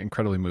just find it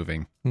incredibly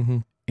moving,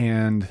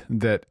 and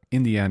that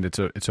in the end,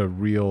 it's a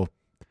real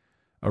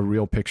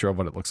picture of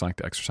what it looks like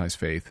to exercise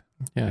faith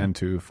and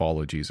to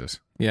follow Jesus.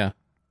 Yeah.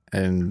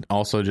 And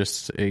also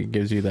just, it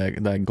gives you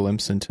that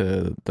glimpse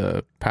into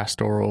the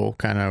pastoral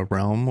kind of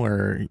realm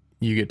where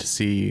you get to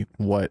see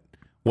what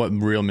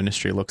real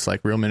ministry looks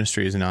like. Real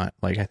ministry is not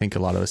like, I think a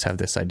lot of us have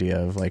this idea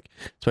of like,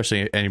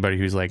 especially anybody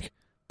who's like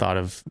thought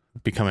of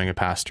becoming a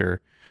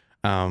pastor,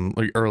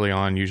 like early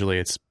on, usually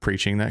it's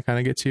preaching that kind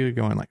of gets you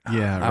going like,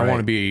 I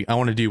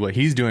want to do what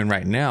he's doing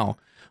right now.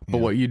 But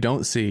what you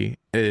don't see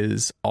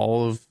is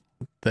all of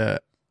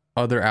the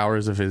other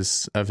hours of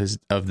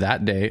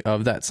that day,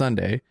 of that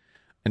Sunday,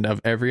 and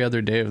of every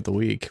other day of the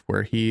week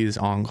where he's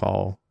on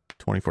call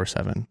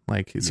 24/7.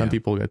 Like some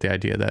people get the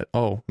idea that,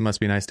 oh, it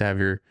must be nice to have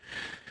your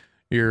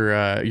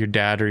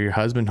dad or your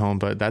husband home,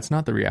 but that's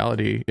not the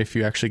reality. If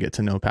you actually get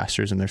to know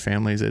pastors and their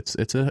families,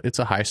 it's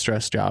a high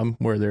stress job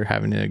where they're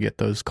having to get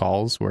those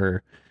calls,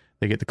 where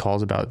they get the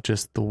calls about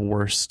just the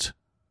worst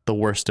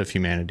of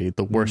humanity,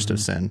 the worst of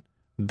sin.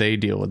 They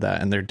deal with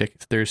that, and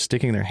they're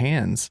sticking their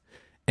hands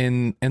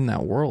in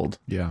that world,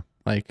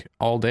 like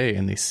all day,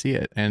 and they see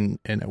it, and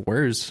it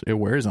wears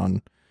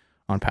on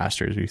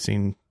pastors. We've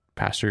seen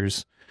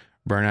pastors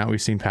burn out.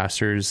 We've seen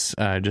pastors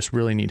just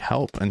really need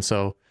help, and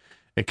so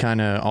it kind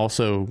of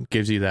also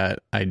gives you that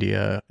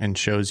idea and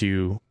shows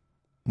you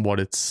what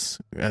it's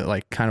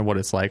like, kind of what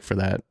it's like for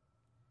that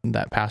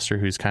pastor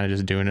who's kind of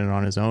just doing it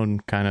on his own,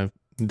 kind of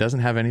doesn't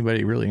have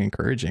anybody really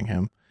encouraging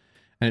him.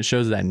 And it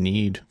shows that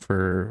need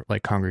for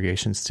like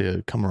congregations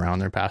to come around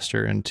their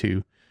pastor and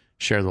to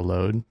share the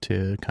load,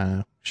 to kind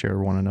of share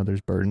one another's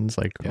burdens,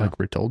 like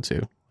we're told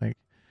to. Like,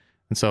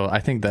 and so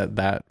I think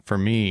that for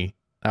me,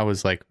 that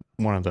was like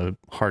one of the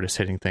hardest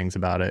hitting things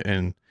about it,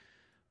 and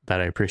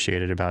that I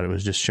appreciated about it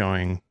was just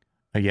showing,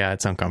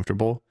 it's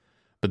uncomfortable,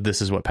 but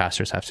this is what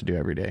pastors have to do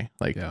every day.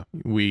 Like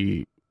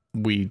we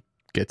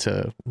get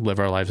to live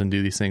our lives and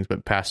do these things,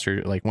 but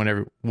pastor, like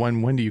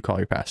when do you call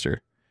your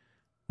pastor?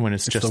 When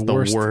it's just the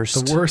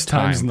worst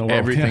times in the world.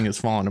 Everything is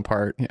falling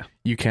apart. Yeah.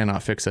 You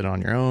cannot fix it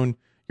on your own.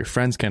 Your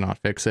friends cannot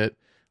fix it.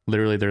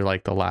 Literally, they're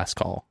like the last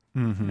call.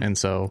 And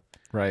so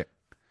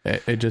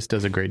it just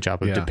does a great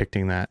job of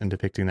depicting that, and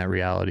depicting that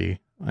reality,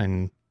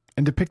 and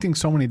depicting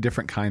so many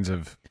different kinds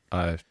of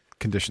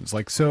conditions.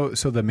 Like so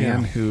the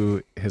man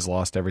who has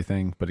lost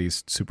everything, but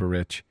he's super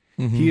rich.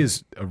 He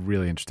is a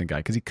really interesting guy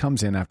because he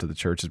comes in after the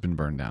church has been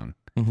burned down,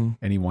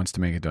 and he wants to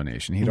make a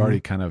donation. He'd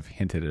already kind of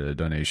hinted at a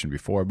donation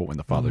before, but when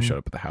the father showed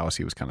up at the house,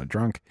 he was kind of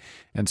drunk,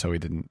 and so he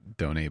didn't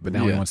donate. But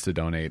now he wants to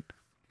donate,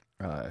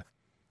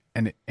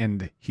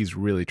 and he's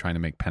really trying to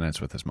make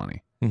penance with his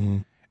money.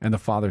 And the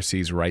father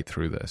sees right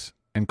through this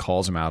and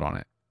calls him out on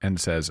it and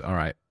says, "All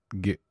right,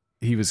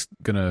 he was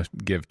going to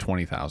give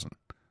 20,000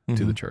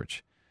 to the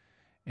church,"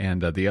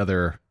 and the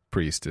other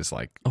priest is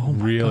like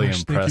really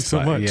impressed. Thank you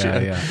so much.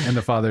 Yeah. And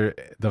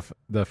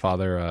the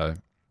father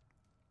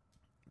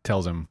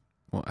tells him,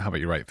 "Well, how about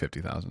you write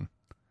 50,000?"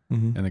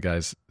 And the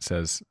guy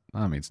says,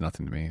 "That means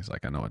nothing to me." He's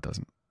like, "I know it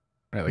doesn't."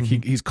 Right? Like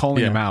he's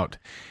calling him out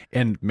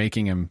and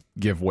making him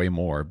give way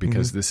more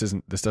because this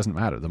doesn't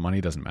matter. The money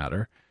doesn't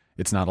matter.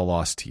 It's not a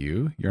loss to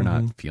you. You're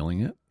not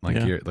feeling it.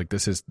 Like you're like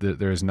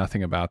there is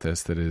nothing about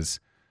this that is.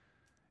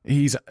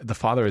 The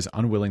father is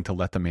unwilling to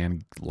let the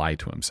man lie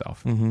to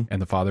himself,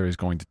 and the father is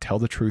going to tell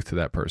the truth to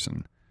that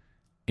person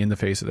in the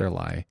face of their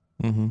lie,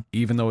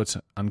 even though it's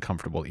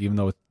uncomfortable, even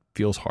though it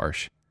feels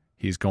harsh.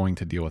 He's going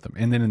to deal with them,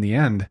 and then in the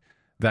end,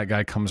 that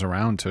guy comes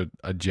around to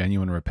a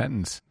genuine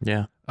repentance.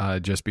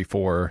 Just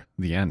before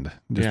the end,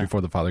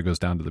 before the father goes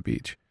down to the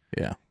beach.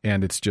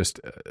 And it's just,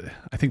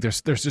 I think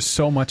there's just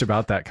so much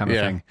about that kind of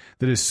thing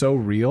that is so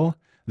real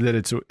that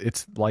it's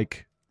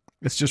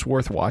just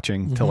worth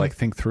watching to like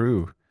think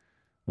through.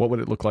 What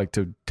would it look like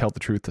to tell the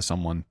truth to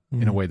someone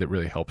in a way that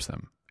really helps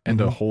them and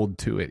to hold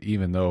to it,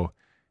 even though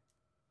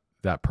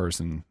that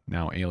person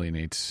now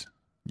alienates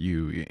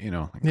you,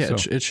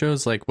 it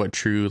shows like what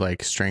true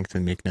like strength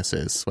and meekness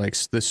is. Like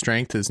the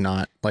strength is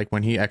not like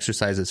when he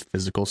exercises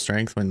physical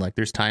strength, when like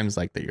there's times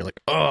like that you're like,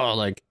 oh,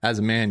 like as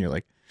a man, you're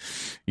like,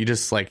 you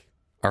just like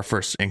our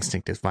first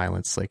instinct is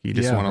violence. Like you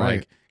just want to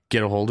like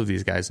get a hold of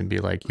these guys and be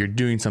like, you're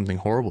doing something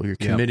horrible. You're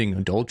committing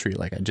adultery.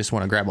 Like I just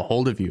want to grab a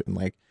hold of you and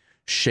like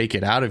shake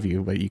it out of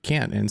you, but you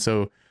can't. And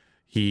so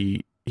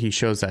he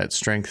shows that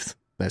strength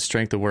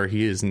of where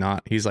he is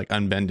not, he's like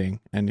unbending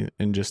and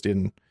just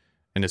in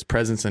his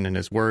presence and in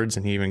his words,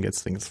 and he even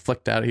gets things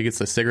flicked out. He gets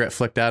the cigarette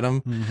flicked at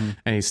him,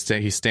 and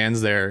he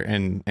stands there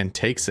and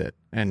takes it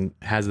and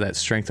has that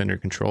strength under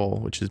control,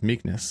 which is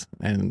meekness,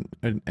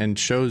 and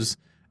shows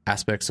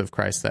aspects of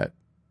Christ that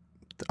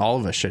all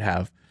of us should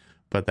have,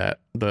 but that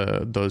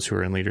those who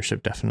are in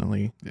leadership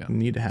definitely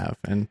need to have.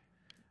 And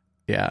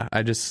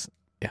I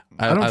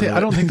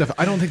don't think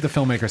the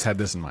filmmakers had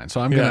this in mind.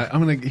 So I'm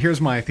gonna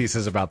here's my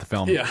thesis about the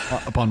film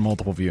upon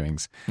multiple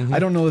viewings. I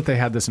don't know that they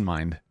had this in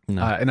mind.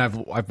 No. And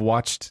I've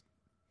watched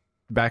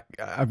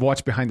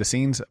behind the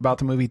scenes about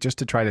the movie just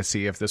to try to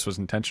see if this was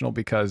intentional,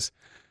 because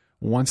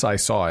once I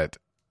saw it,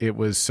 it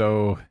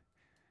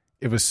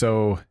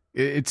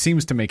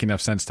seems to make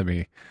enough sense to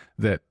me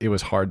that it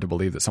was hard to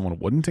believe that someone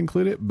wouldn't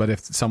include it. But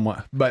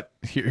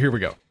here we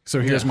go. So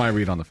here's my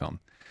read on the film,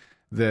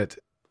 that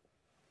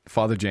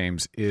Father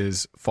James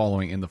is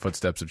following in the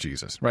footsteps of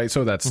Jesus, right?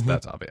 So that's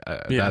obvious.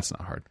 That's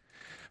not hard.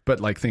 But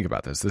like, think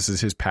about this. This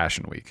is his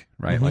Passion Week,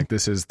 right? Like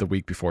this is the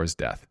week before his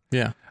death.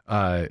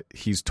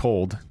 He's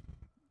told.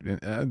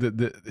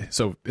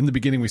 So in the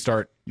beginning, we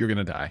start, you're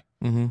going to die.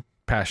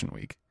 Passion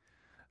Week.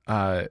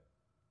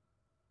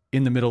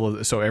 In the middle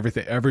of so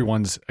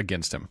everyone's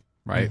against him,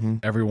 right?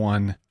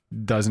 Everyone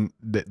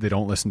they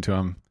don't listen to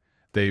him.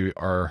 They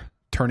are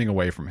turning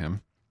away from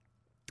him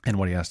and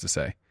what he has to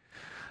say.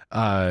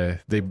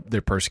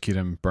 They persecute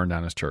him, burn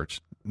down his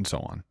church, and so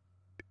on.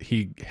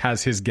 He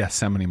has his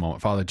Gethsemane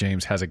moment. Father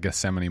James has a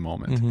Gethsemane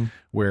moment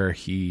where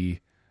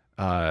he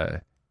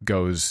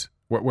goes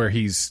where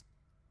he's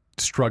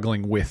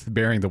struggling with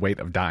bearing the weight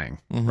of dying,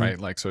 right?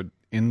 Like, so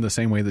in the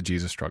same way that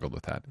Jesus struggled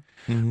with that.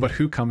 But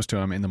who comes to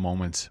him in the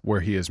moments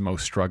where he is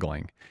most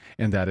struggling?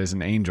 And that is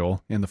an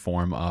angel in the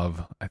form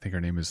of, I think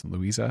her name is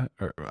Louisa.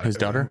 Or, his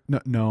daughter?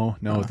 No,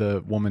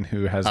 the woman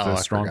who has the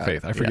strong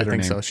faith. I forget her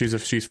name. So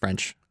she's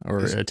French or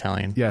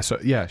Italian.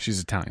 She's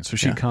Italian. So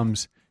she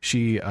comes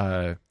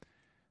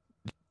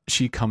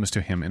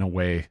to him in a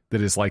way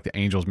that is like the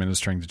angels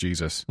ministering to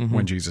Jesus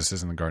when Jesus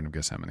is in the Garden of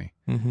Gethsemane.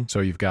 So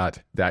you've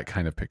got that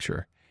kind of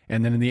picture.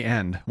 And then in the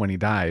end, when he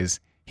dies,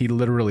 he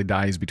literally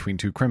dies between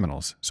two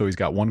criminals. So he's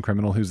got one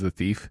criminal who's the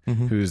thief,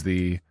 who's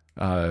the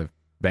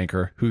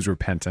banker, who's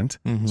repentant.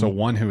 So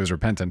one who is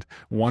repentant,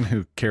 one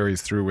who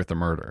carries through with the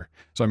murder.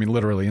 So I mean,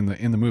 literally in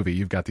the movie,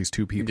 you've got these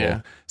two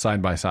people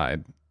side by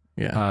side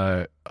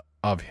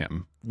of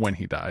him when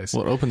he dies.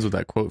 Well, it opens with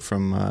that quote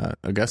from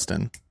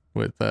Augustine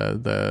with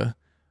the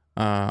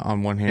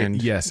on one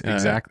hand,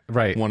 exactly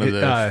right. One of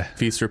the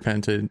thieves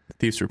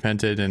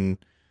repented and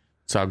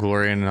saw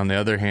glory, and on the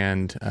other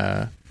hand,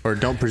 or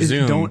don't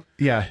presume. Don't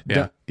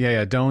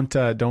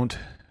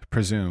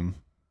presume,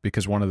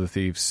 because one of the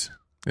thieves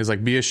is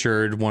like, be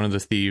assured one of the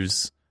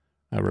thieves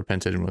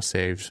repented and was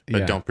saved,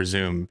 but don't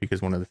presume,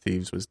 because one of the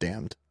thieves was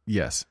damned.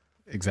 Yes,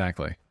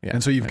 exactly. Yeah.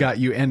 And so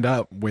you end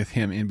up with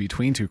him in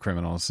between two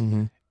criminals,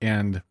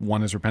 and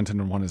one is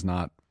repentant and one is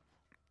not.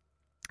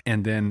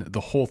 And then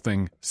the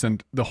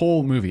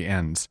whole movie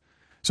ends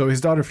So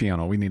his daughter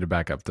Fiona, we need to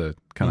back up to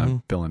kind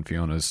of fill in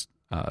Fiona's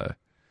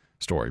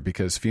story,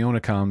 because Fiona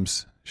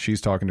comes,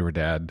 she's talking to her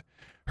dad.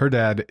 Her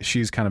dad,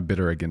 she's kind of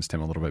bitter against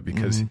him a little bit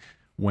because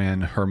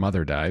when her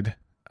mother died,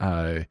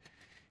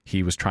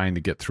 he was trying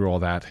to get through all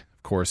that.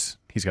 Of course,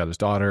 he's got his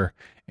daughter,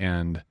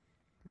 and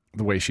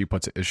the way she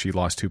puts it is she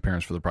lost 2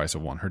 parents for the price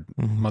of one. Her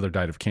mother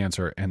died of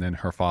cancer, and then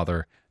her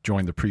father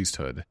joined the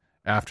priesthood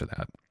after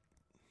that.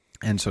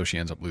 And so she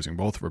ends up losing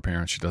both of her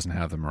parents. She doesn't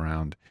have them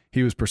around.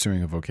 He was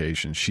pursuing a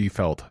vocation. She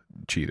felt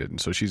cheated.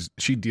 And so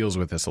she deals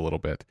with this a little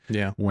bit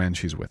when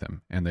she's with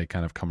him. And they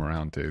kind of come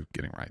around to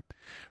getting right.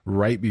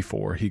 Right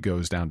before he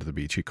goes down to the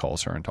beach, he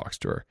calls her and talks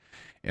to her.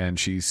 And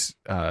she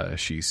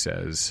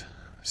says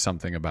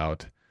something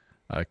about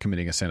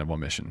committing a sin of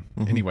omission.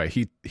 Anyway,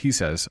 he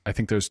says, I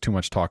think there's too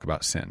much talk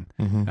about sin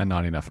and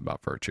not enough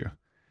about virtue.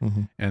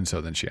 And so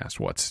then she asked,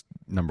 what's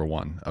number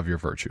 1 of your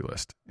virtue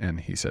list? And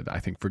he said, I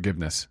think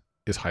forgiveness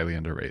is highly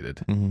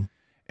underrated.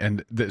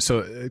 And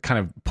so kind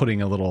of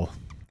putting a little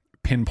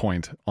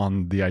pinpoint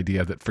on the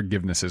idea that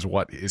forgiveness is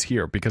what is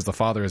here, because the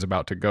father is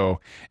about to go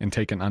and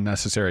take an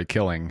unnecessary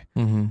killing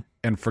and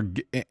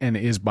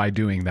is by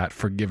doing that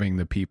forgiving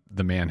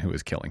the man who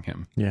is killing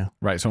him. Yeah.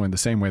 Right. So in the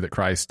same way that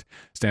Christ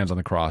stands on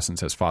the cross and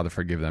says, Father,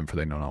 forgive them, for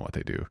they know not what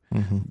they do.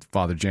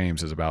 Father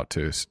James is about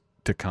to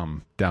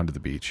come down to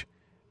the beach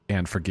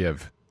and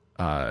forgive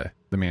the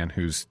man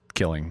who's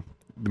killing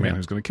the man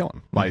who's going to kill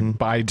him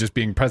by just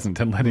being present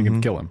and letting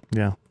him kill him.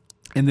 Yeah.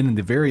 And then in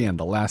the very end,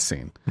 the last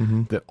scene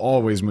that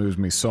always moves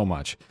me so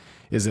much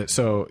is that,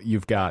 so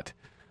you've got,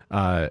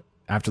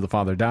 after the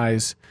father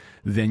dies,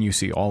 then you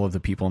see all of the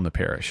people in the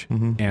parish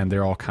and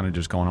they're all kind of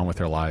just going on with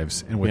their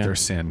lives and with their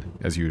sin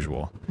as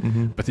usual.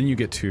 But then you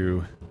get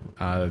to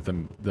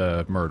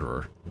the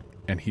murderer,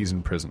 and he's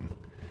in prison,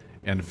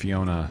 and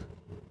Fiona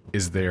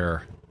is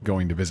there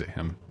going to visit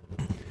him.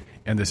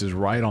 And this is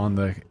right on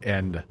the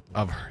end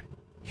of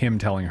him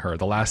telling her,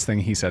 the last thing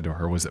he said to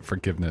her was that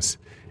forgiveness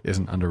is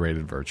an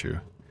underrated virtue.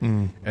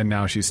 And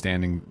now she's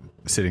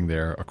sitting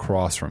there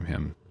across from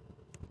him,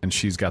 and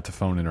she's got the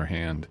phone in her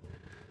hand,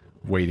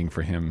 waiting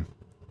for him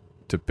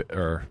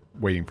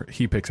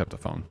he picks up the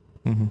phone,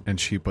 and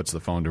she puts the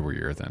phone to her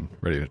ear, then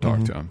ready to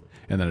talk to him.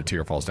 And then a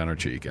tear falls down her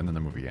cheek, and then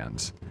the movie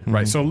ends.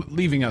 Right. So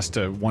leaving us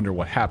to wonder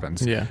what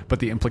happens. Yeah. But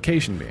the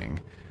implication being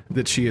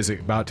that she is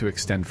about to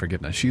extend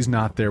forgiveness. She's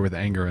not there with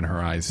anger in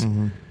her eyes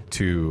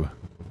to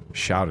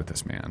shout at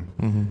this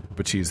man,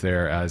 but she's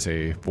there as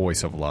a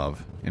voice of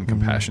love and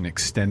compassion,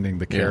 extending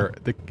the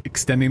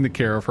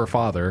care of her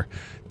father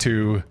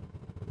to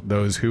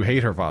those who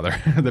hate her father,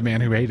 the man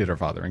who hated her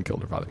father and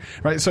killed her father.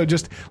 Right. So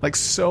just like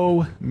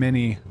so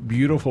many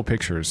beautiful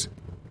pictures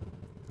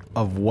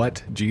of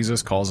what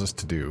Jesus calls us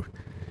to do,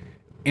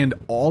 and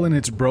all in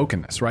its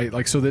brokenness, right?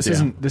 Like, so this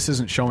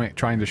isn't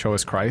trying to show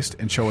us Christ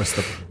and show us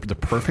the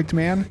perfect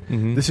man.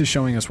 This is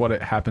showing us what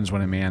happens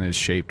when a man is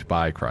shaped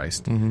by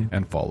Christ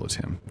and follows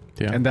him.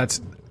 Yeah. And that's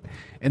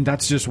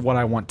just what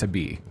I want to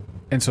be.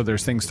 And so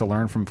there's things to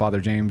learn from Father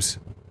James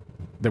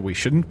that we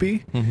shouldn't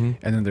be, and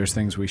then there's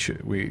things we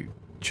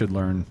should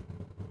learn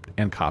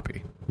and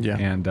copy. Yeah.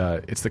 And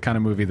it's the kind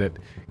of movie that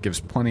gives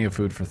plenty of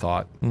food for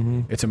thought.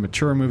 It's a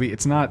mature movie.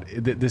 It's not.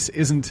 This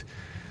isn't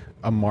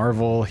a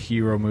Marvel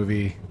hero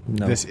movie.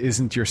 No. This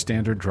isn't your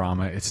standard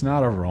drama. It's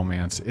not a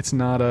romance. It's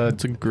a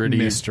gritty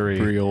mystery,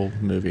 real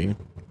movie.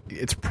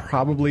 It's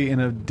probably in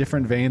a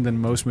different vein than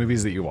most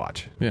movies that you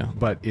watch. Yeah.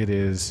 But it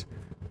is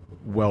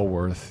well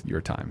worth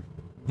your time.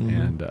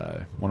 And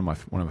one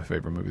of my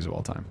favorite movies of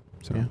all time.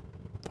 So yeah.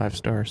 5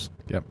 stars.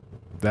 Yep.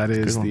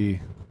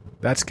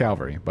 That's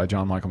Calvary by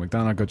John Michael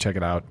McDonough. Go check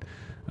it out.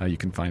 You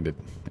can find it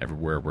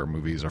everywhere where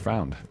movies are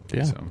found.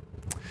 Yeah. So,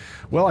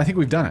 well, I think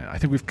we've done it. I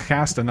think we've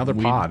cast another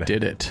pod. We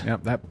did it.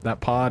 Yep. That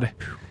pod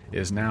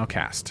is now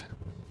cast.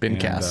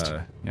 Cast.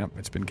 Yep.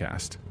 It's been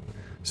cast.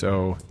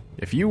 So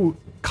if you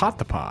caught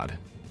the pod,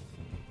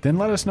 then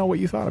let us know what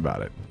you thought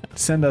about it.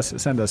 Send us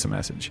a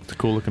message. It's a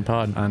cool looking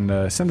pod.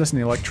 And send us an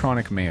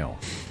electronic mail.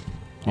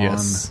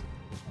 Yes.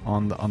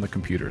 On the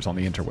computers, on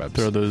the interwebs.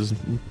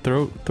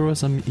 Throw us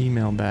some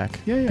email back.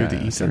 Yeah. Through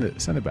the ether.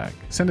 Send it back.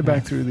 Send it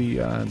back through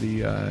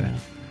the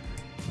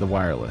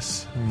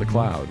wireless, the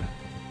cloud.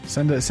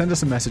 Send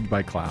us a message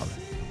by cloud.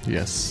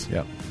 Yes.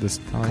 Yep. This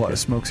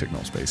smoke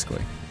signals,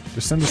 basically.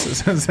 Just send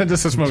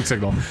us a smoke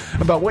signal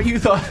about what you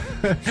thought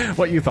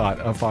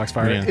of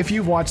Foxfire. Yeah. If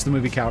you've watched the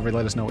movie Calvary,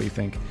 let us know what you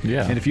think.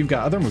 Yeah. And if you've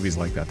got other movies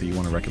like that you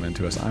want to recommend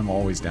to us, I'm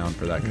always down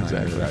for that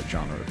that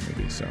genre of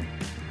movie. So,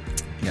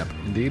 yep,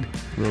 indeed,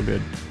 real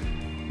good.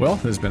 Well,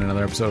 this has been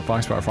another episode of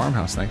Foxfire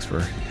Farmhouse. Thanks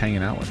for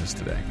hanging out with us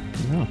today.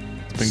 Yeah,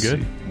 it's been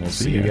good. We'll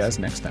see you guys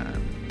next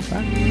time.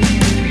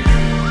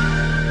 Bye.